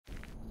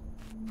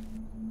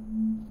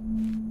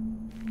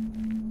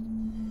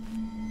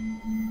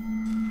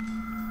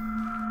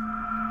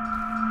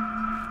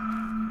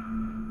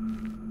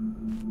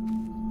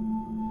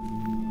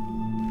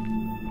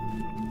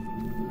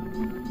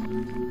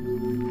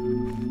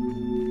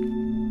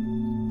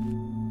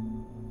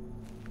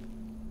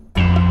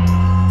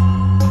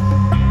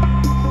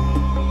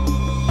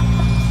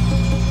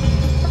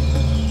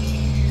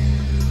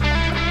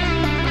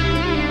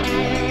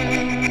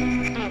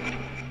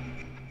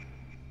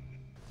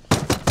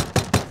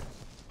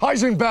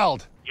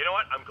Heisenbeld! You know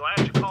what? I'm glad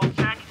you called,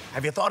 Jack.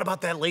 Have you thought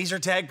about that laser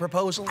tag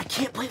proposal? I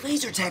can't play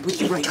laser tag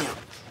with you right now.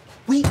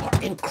 We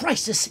are in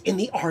crisis in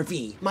the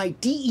RV. My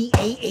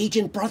DEA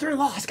agent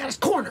brother-in-law has got us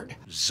cornered.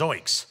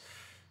 Zoinks.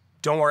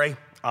 Don't worry,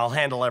 I'll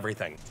handle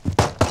everything.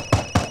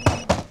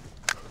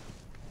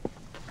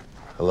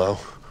 Hello?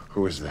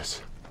 Who is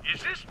this?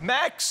 Is this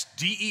Max,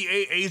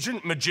 DEA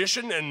agent,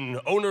 magician,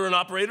 and owner and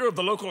operator of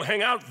the local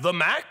hangout, The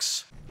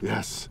Max?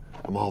 Yes,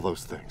 I'm all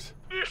those things.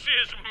 This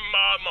is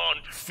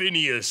Marmont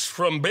Phineas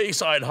from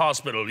Bayside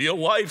Hospital. Your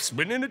wife's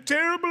been in a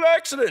terrible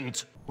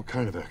accident. What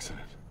kind of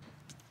accident?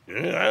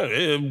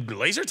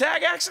 Laser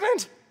tag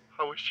accident?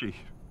 How is she?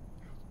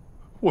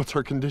 What's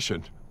her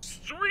condition?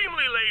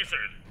 Extremely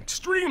lasered.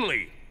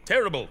 Extremely.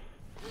 Terrible.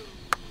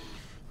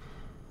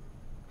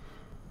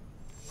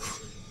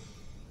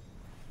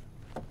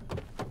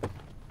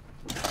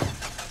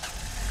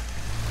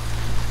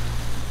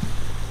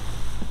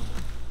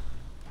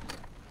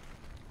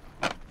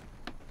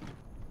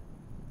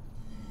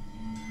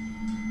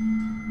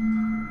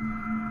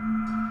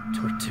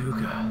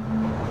 Tortuga.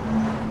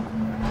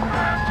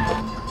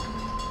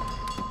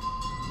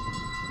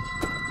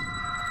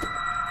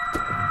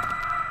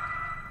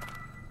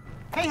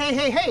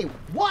 Hey,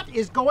 what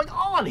is going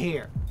on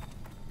here?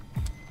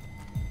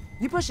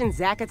 You pushing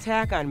Zack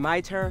attack on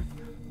my turf?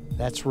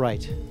 That's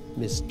right,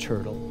 Miss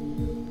Turtle.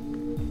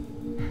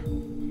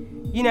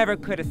 You never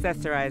could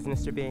accessorize,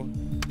 Mr. B.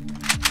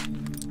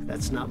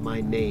 That's not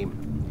my name.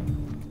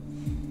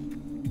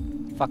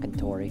 Fucking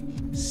Tori.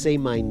 Say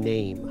my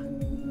name.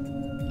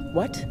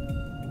 What?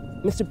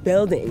 Mr.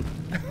 Belding.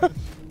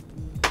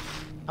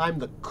 I'm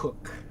the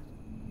cook.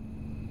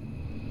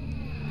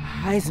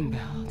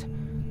 Heisenbeld.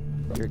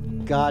 You're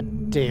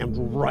goddamn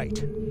right.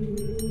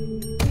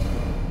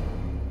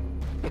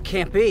 It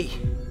can't be.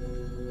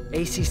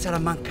 AC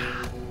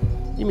Salamanca.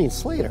 You mean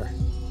Slater?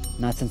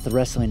 Not since the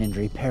wrestling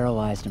injury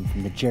paralyzed him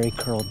from the Jerry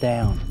curl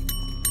down.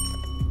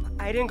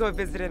 I didn't go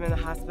visit him in the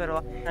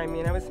hospital. I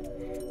mean, I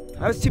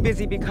was too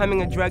busy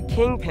becoming a drug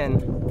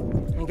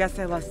kingpin. I guess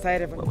I lost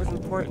sight of what was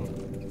important.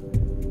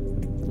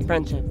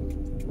 Friendship.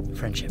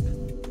 Friendship.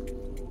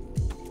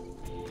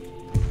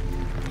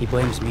 He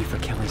blames me for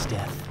Kelly's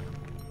death.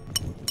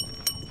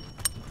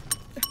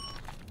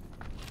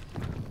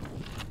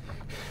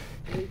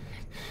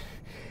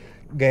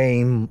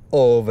 Game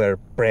over,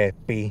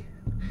 Preppy.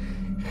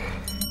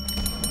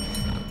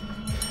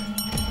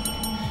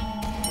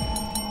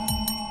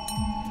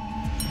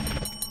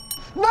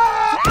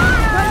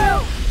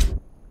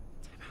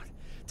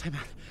 Time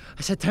out.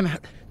 I said time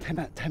out. Time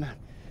out. Time out.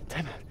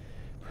 Time out.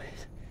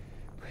 Please.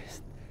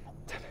 Please.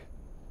 Time out.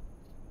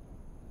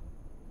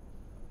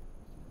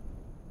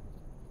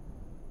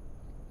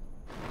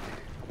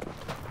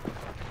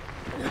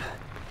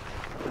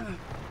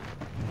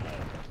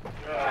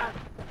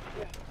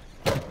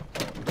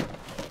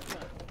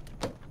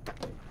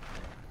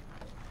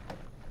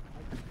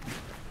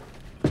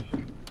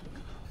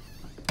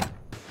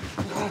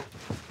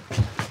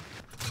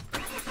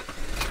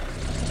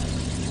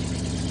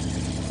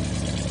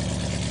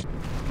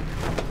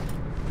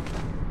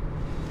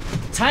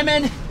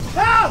 Timon!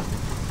 No!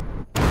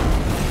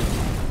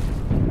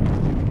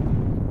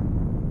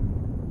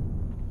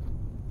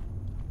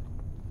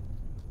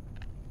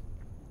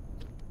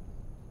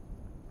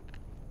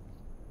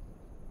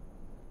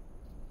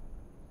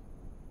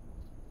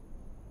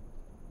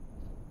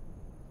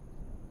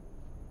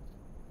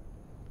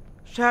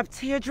 Drop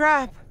to your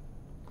drop.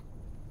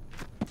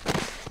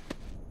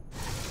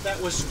 That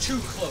was too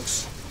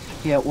close.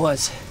 Yeah, it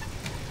was.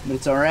 But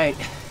it's all right.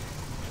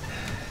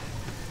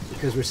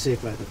 Because we're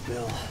saved by the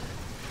bell.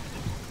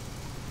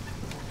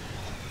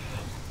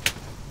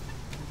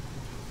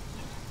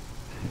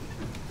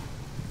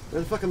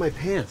 Where the fuck are my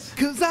pants?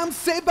 'Cause I'm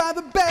saved by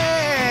the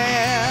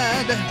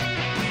bed.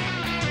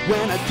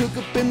 When I took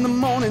up in the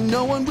morning,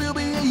 no one will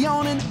be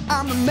yawning.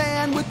 I'm the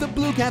man with the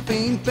blue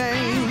caffeine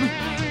fame.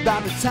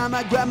 By the time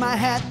I grab my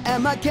hat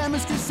and my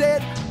chemistry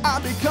set, I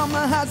become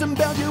a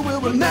Heisenbeld, you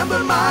will remember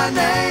my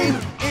name.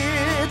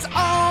 It's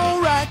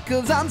alright,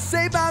 'cause I'm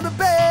saved by the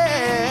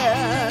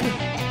bed.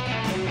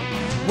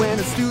 When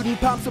a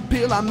student pops a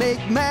pill, I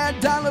make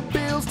mad dollar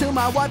bills till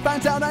my wife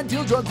finds out I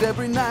deal drugs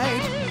every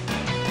night.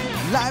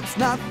 Life's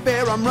not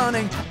fair, I'm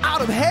running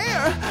out of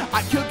hair.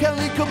 I killed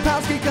Kelly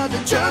Kapowski 'cause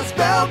it just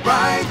felt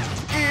right.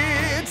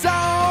 It's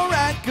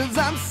alright, 'cause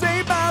I'm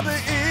saved by the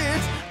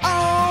it's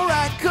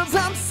alright, 'cause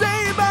I'm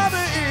saved by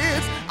the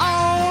it's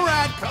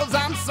alright, 'cause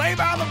I'm saved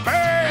by the bed.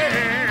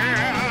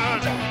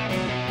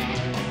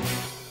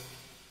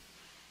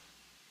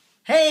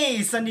 Hey,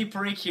 Sandeep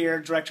Parikh here,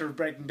 director of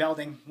Breaking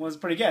Belding. Was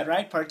pretty good,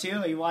 right? Part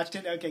 2, you watched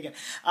it? Okay, good.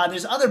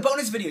 There's other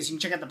bonus videos. You can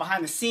check out the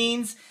behind the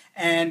scenes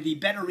and the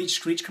Better Reach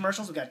Screech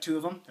commercials. We've got 2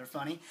 of them. They're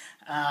funny.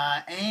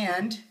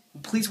 And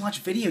please watch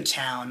Video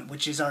Town,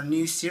 which is our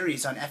new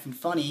series on Effin'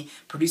 Funny,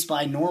 produced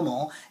by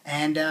Normal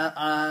and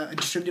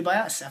distributed by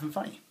us, Effin'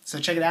 Funny. So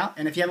check it out.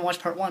 And if you haven't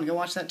watched Part 1, go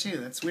watch that too.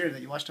 That's weird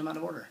that you watched them out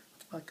of order. What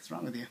the fuck is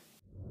wrong with you?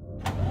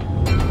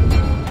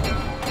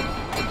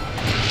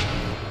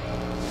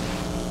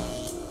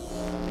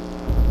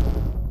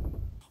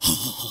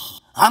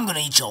 I'm gonna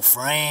eat your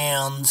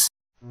friends.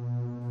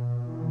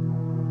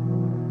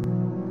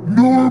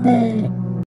 Normal!